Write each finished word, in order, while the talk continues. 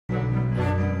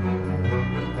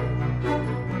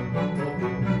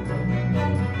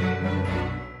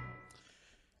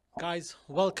Guys,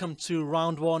 welcome to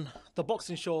round one, the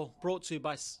boxing show brought to you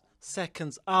by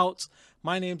Seconds Out.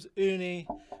 My name's Uni,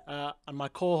 and my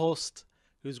co-host,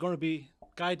 who's going to be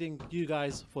guiding you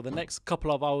guys for the next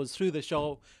couple of hours through the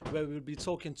show, where we'll be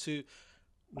talking to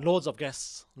loads of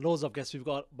guests. We've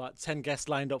got about 10 guests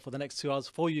lined up for the next 2 hours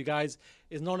for you guys.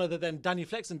 Is none other than Danny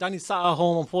Flex, and Danny's sat at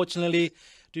home, unfortunately,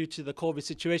 due to the COVID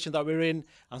situation that we're in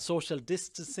and social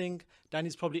distancing.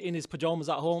 Danny's probably in his pajamas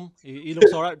at home. He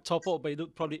looks all right, top up, but he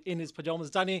looks probably in his pajamas.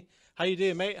 Danny, how you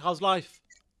doing, mate? How's life?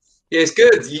 Yeah, it's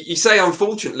good. You say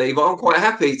unfortunately, but I'm quite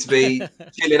happy to be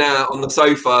chilling out on the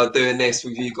sofa doing this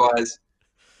with you guys.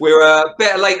 We're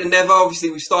better late than never. Obviously,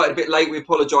 we started a bit late. We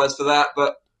apologise for that,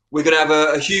 but we're going to have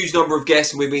a huge number of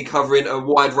guests and we've been covering a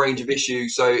wide range of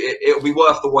issues, so it'll be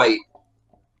worth the wait.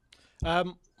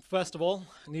 First of all,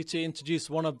 I need to introduce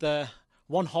one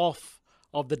half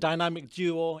of the dynamic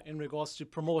duo in regards to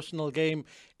promotional game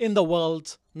in the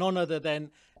world, none other than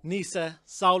Nisa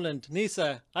Sowland.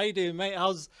 Nisa, how you doing, mate?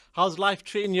 How's life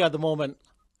treating you at the moment?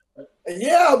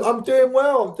 Yeah, I'm doing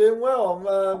well.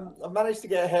 I managed to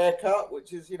get a haircut,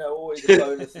 which is, always a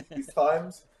bonus at these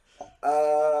times.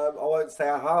 I won't say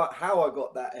how I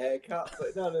got that haircut,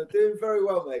 but no, doing very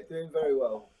well, mate. Doing very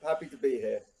well. Happy to be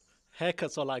here.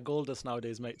 Haircuts are like gold dust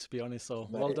nowadays, mate, to be honest. So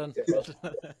Mate, well done. yeah.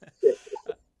 Well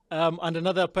done. And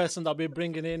another person that we're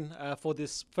bringing in for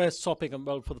this first topic, and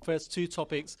well, for the first two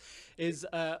topics, is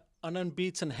an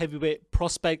unbeaten heavyweight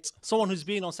prospect, someone who's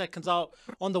been on Seconds Out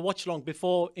on the watch along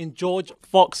before, in George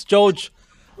Fox. George,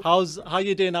 how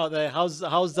you doing out there? How's the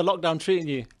lockdown treating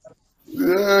you?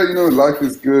 Yeah, life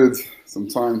is good. Some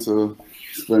time to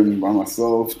spend by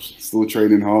myself, still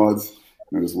training hard,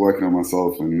 just working on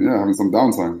myself, and yeah, having some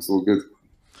downtime. It's all good.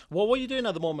 What are you doing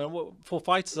at the moment? For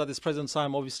fighters at this present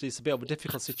time, obviously it's a bit of a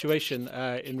difficult situation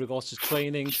in regards to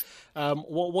training.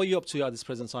 What are you up to at this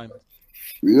present time?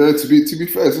 Yeah, to be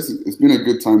fair, it's been a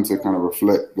good time to kind of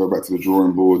reflect, go back to the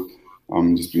drawing board.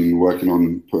 Just been working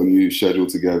on putting a new schedule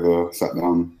together, sat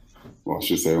down, well, I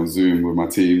should say on Zoom with my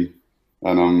team.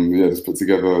 And just put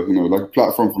together, like a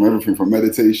platform from everything from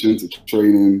meditation to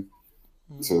training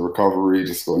to recovery.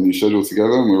 Just got a new schedule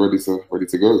together, and we're ready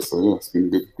to go. So yeah, it's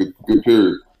been a good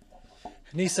period.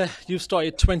 Nisa, you've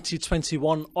started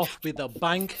 2021 off with a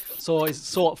bang, so it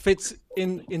sort of fits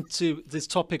into this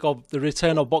topic of the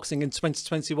return of boxing in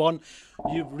 2021.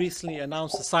 You've recently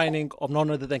announced the signing of none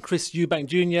other than Chris Eubank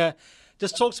Jr.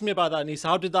 Just talk to me about that, Nisa.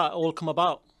 How did that all come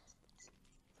about?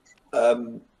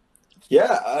 So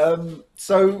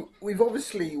we've known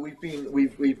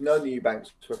the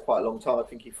Eubanks for quite a long time. I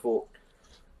think he fought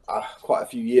quite a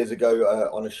few years ago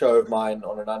on a show of mine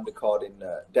on an undercard in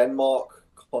Denmark.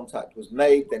 Contact was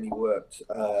made. Then he worked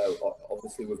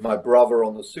obviously with my brother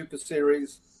on the Super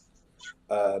Series,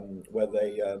 where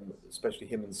they, especially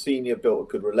him and Senior, built a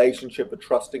good relationship, a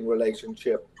trusting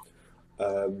relationship.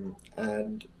 I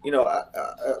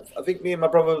think me and my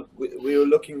brother, we were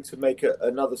looking to make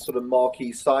another sort of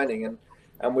marquee signing,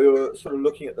 and we were sort of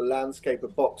looking at the landscape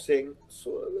of boxing,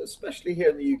 especially here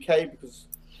in the UK, because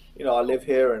I live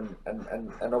here, and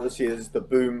obviously it's the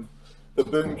boom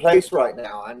place right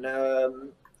now,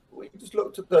 and we just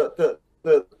looked at the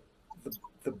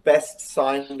best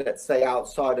sign, let's say,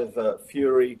 outside of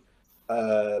Fury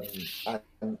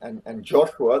and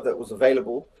Joshua that was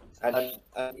available. And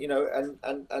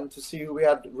to see who we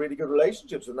had really good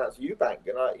relationships, and that's Eubank.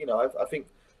 And I think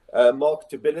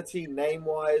marketability, name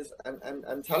wise,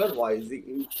 and talent wise,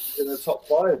 he's in the top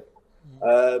five.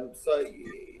 So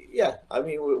yeah, I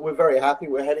mean, we're very happy.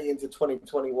 We're heading into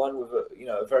 2021 with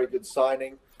a very good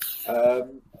signing. I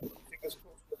think it's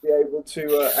cool to be able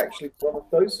to actually run a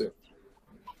show soon.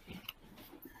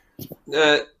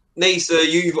 Nisa,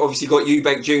 you've obviously got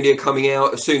Eubank Jr. coming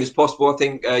out as soon as possible. I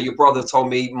think your brother told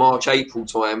me March, April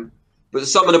time. But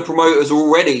some of the promoters are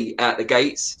already at the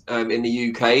gates in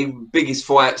the UK. Biggest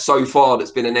fight so far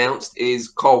that's been announced is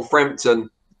Carl Frampton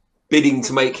bidding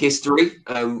to make history.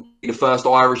 The first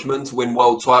Irishman to win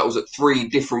world titles at 3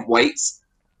 different weights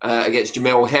against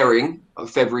Jamel Herring on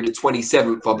February the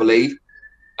 27th, I believe.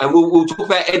 And we'll talk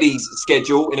about Eddie's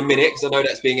schedule in a minute, because I know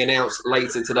that's being announced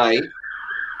later today.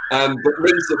 But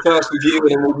Lisa, first with you,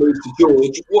 and then we'll move to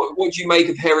George. What do you make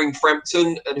of Herring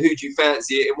Frampton, and who do you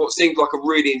fancy it in what seems like a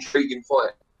really intriguing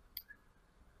fight?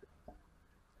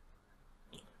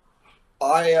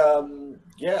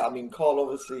 I mean, Carl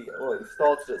obviously, he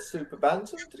started at Super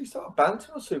Bantam. Did he start at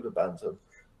Bantam or Super Bantam?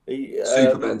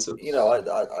 Super Bantam. I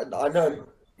know.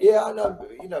 Yeah, I know.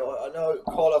 I know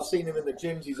Carl. I've seen him in the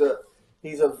gyms.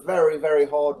 He's a very, very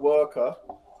hard worker.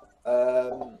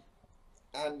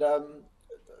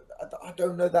 I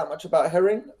don't know that much about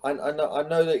Herring. I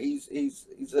know that he's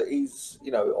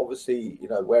you know, obviously, you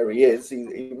know, where he is,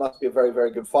 he must be a very,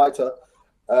 very good fighter.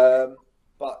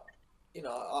 But you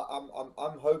know,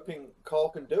 I'm hoping Carl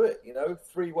can do it. You know,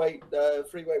 three weight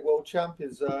world champ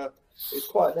is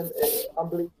quite an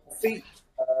unbelievable feat.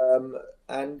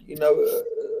 And you know,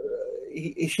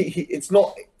 it's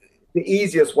not the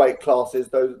easiest weight classes.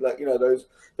 Those, like, you know, those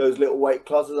little weight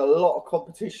classes. A lot of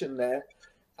competition there,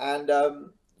 and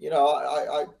you know,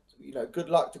 I you know, good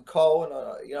luck to Carl,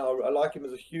 and you know, I like him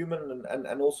as a human,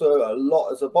 and also a lot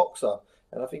as a boxer,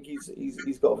 and I think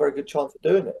he's got a very good chance of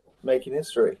doing it, making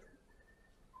history.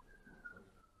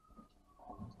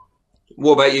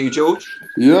 What about you, George?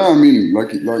 Yeah, I mean,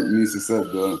 like Nisa said,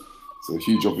 it's a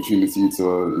huge opportunity to,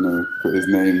 you know, put his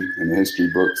name in the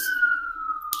history books.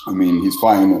 I mean, he's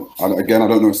fighting. Again, I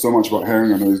don't know so much about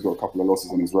Herring. I know he's got a couple of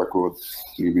losses on his record.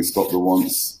 He's been stopped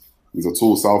once. He's a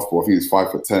tall southpaw. I think he's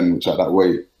 5'10", which at that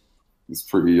weight is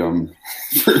pretty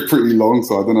pretty long.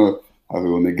 So I don't know how he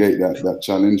will negate that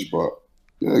challenge. But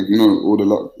yeah, you know, all the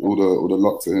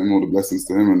luck to him, all the blessings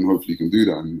to him, and hopefully he can do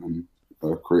that and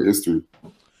create history.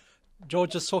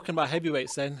 George, just talking about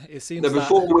heavyweights, then it seems. Now,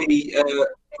 before we,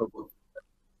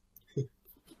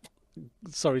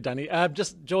 sorry, Danny.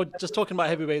 George, just talking about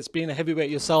heavyweights, being a heavyweight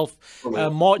yourself.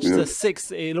 March the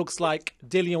 6th, it looks like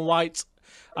DILLIAN White,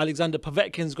 Alexander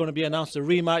Povetkin is going to be announced a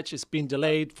rematch. It's been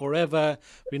delayed forever.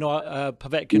 We know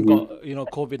Povetkin got, you know,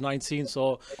 COVID-19,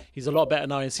 so he's a lot better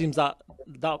now. It seems that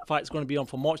fight's going to be on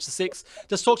for March the 6th.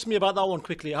 Just talk to me about that one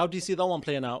quickly. How do you see that one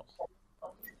playing out?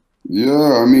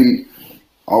 Yeah, I mean,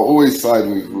 I'll always side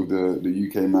with the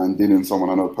UK man, Dillian, someone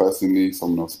I know personally,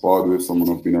 someone I've sparred with, someone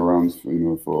I've been around for, you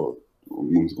know, for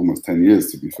almost 10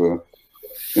 years, to be fair,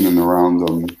 in and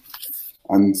around.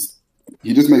 And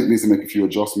he just needs to make a few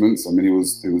adjustments. I mean, he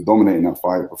was dominating that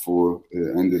fight before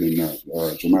it ended in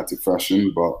that dramatic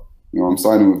fashion. But, you know, I'm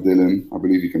siding with Dillian. I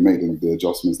believe he can make the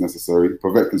adjustments necessary.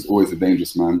 Povetkin's always a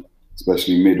dangerous man,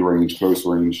 especially mid-range, close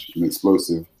range, and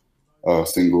explosive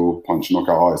single punch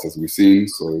knockout artist, as we've seen.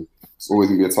 So it's always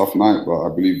going to be a tough night, but I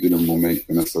believe Dillian will make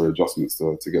the necessary adjustments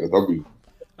to get a W.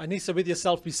 Anissa, with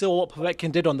yourself, we saw what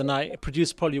Povetkin did on the night. It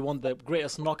produced probably one of the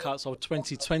greatest knockouts of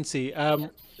 2020.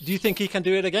 Do you think he can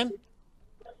do it again?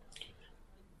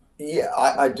 Yeah,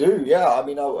 I do. Yeah, I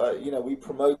mean, you know, we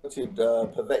promoted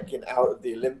Povetkin out of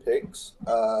the Olympics.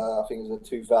 I think it was the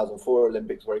 2004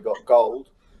 Olympics where he got gold.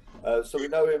 So we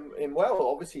know him well.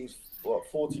 Obviously, he's what,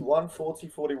 41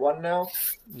 now.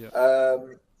 Yeah.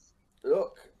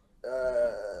 Look,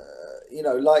 you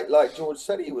know, like George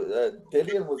said,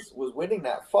 Dillian was winning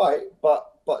that fight, but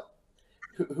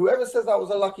whoever says that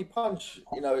was a lucky punch,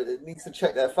 you know, it needs to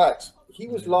check their facts. He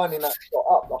was lining that shot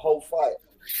up the whole fight.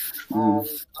 And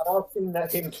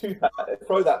I've seen him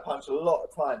throw that punch a lot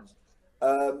of times.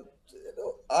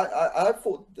 I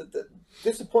thought that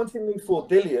disappointingly for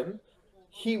Dillian,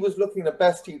 he was looking the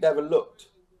best he'd ever looked.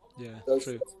 Yeah,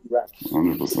 true.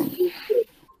 100%.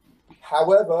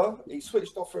 However, he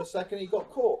switched off for a second. He got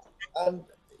caught, and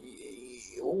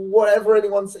whatever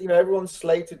everyone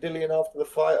slated Dillian after the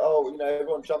fight. Oh, you know,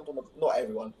 everyone jumped on not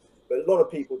everyone, but a lot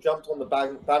of people jumped on the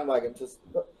bandwagon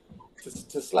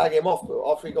to slag him off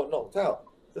after he got knocked out.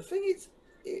 The thing is,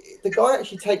 the guy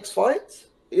actually takes fights,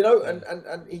 you know,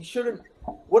 and he shouldn't.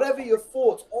 Whatever your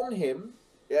thoughts on him,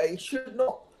 yeah, he should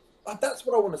not. That's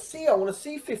what I want to see. I want to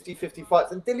see 50-50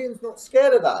 fights, and Dillian's not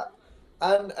scared of that.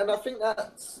 And I think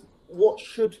that's what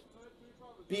should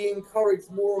be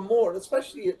encouraged more and more, and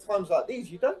especially at times like these,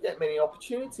 you don't get many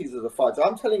opportunities as a fighter.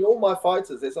 I'm telling all my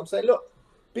fighters this. I'm saying, look,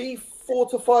 be 4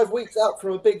 to 5 weeks out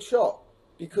from a big shot,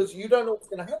 because you don't know what's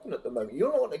going to happen at the moment.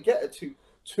 You're not going to get a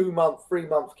 2-month,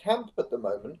 3-month camp at the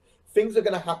moment. Things are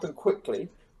going to happen quickly.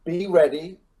 Be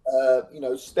ready, you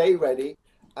know, stay ready,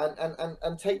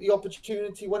 and take the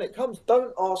opportunity when it comes.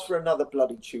 Don't ask for another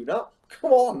bloody tune-up.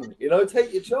 Come on, you know,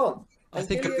 take your chance. I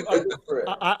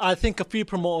think a few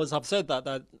promoters have said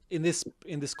that in this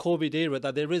COVID era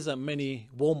that there isn't many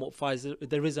warm-up fights,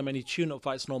 there isn't many tune-up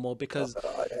fights no more, because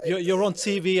you're on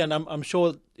TV, and I'm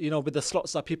sure, you know, with the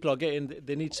slots that people are getting,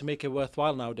 they need to make it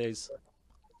worthwhile nowadays.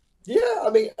 Yeah, I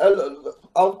mean,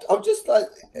 I'll just like,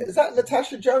 is that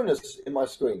Natasha Jonas in my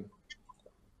screen?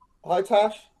 Hi,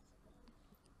 Tash.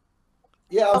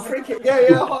 Yeah, I'm freaking.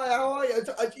 Yeah. Hi, how are you?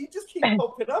 You just keep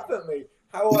popping up at me.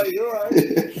 How are you? All right.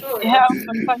 Sorry, yeah,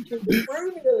 I'm you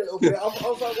threw me a little bit. I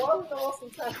was like, why was I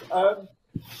asking Tash?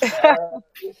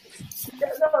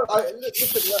 Yeah, no.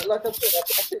 Listen, like I said, I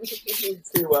think we just need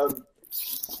to,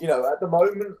 you know, at the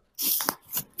moment,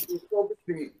 it's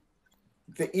obviously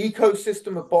the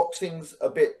ecosystem of boxing's a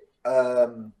bit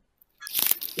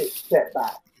set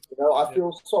back. You know, I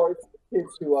feel sorry for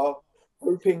kids who are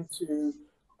hoping to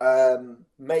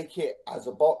make it as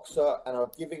a boxer and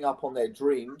are giving up on their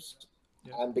dreams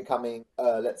and becoming,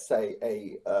 let's say,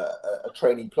 a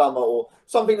trainee plumber or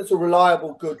something that's a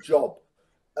reliable, good job.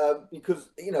 Because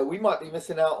we might be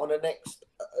missing out on a next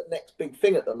big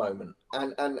thing at the moment,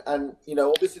 and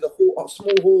obviously the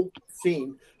small hall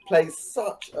scene plays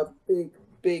such a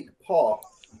big part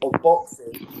of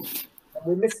boxing, and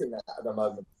we're missing that at the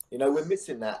moment. We're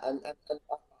missing that, and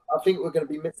I think we're going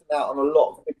to be missing out on a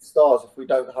lot of big stars if we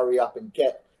don't hurry up and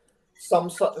get some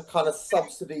sort of kind of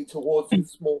subsidy towards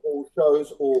these small hall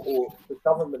shows, or the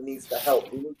government needs to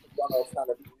help. We need to run our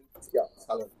talent. We need to get our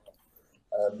talent.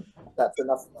 That's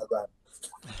enough of my rant.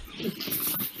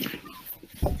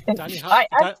 Danny, I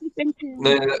actually think.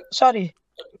 Sorry.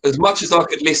 As much as I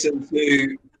could listen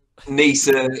to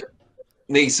Nisa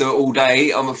all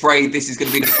day, I'm afraid this is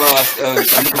going to be the first of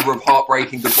a number of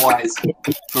heartbreaking goodbyes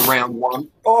for round one.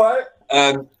 All right.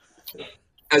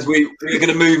 As we're going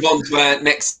to move on to our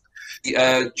next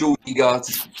Geordie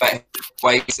guards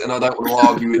weights, and I don't want to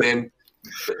argue with him.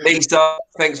 But Nisa,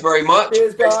 thanks very much.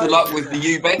 Cheers, guys. Best of luck with the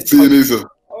Eubank. See you, Nisa.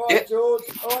 All right, George.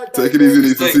 All right, Take it easy,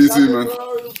 Nisa. See you soon, man.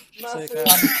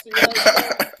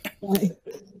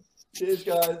 Cheers,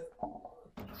 guys.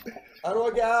 How do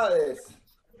I get out of this?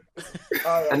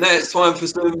 And now it's time for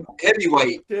some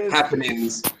heavyweight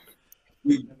happenings.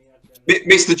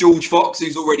 Mr. George Fox,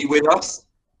 who's already with us,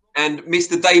 and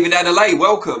Mr. David Adelaide.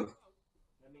 Welcome.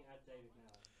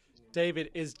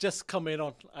 David is just coming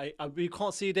on. We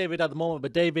can't see David at the moment,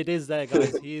 but David is there,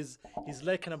 guys. he's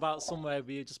lurking about somewhere.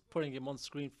 We're just putting him on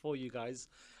screen for you guys.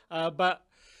 But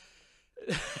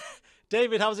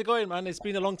David, how's it going, man? It's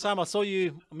been a long time. I saw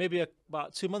you maybe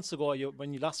about 2 months ago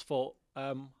when you last fought.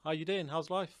 How you doing? How's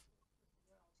life?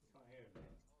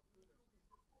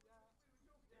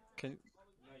 No, you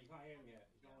can't hear him yet.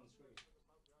 He's not on the screen.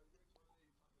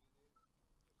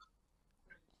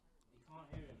 You can't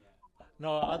hear him yet.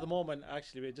 No, at the moment,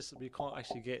 actually, we can't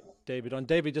actually get David on.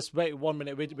 David, just wait 1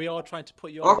 minute. We are trying to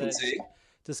put you on there.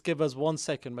 Just give us 1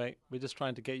 second, mate. We're just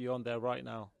trying to get you on there right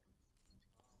now.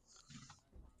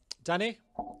 Danny,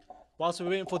 whilst we're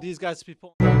waiting for these guys to be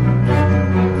put on.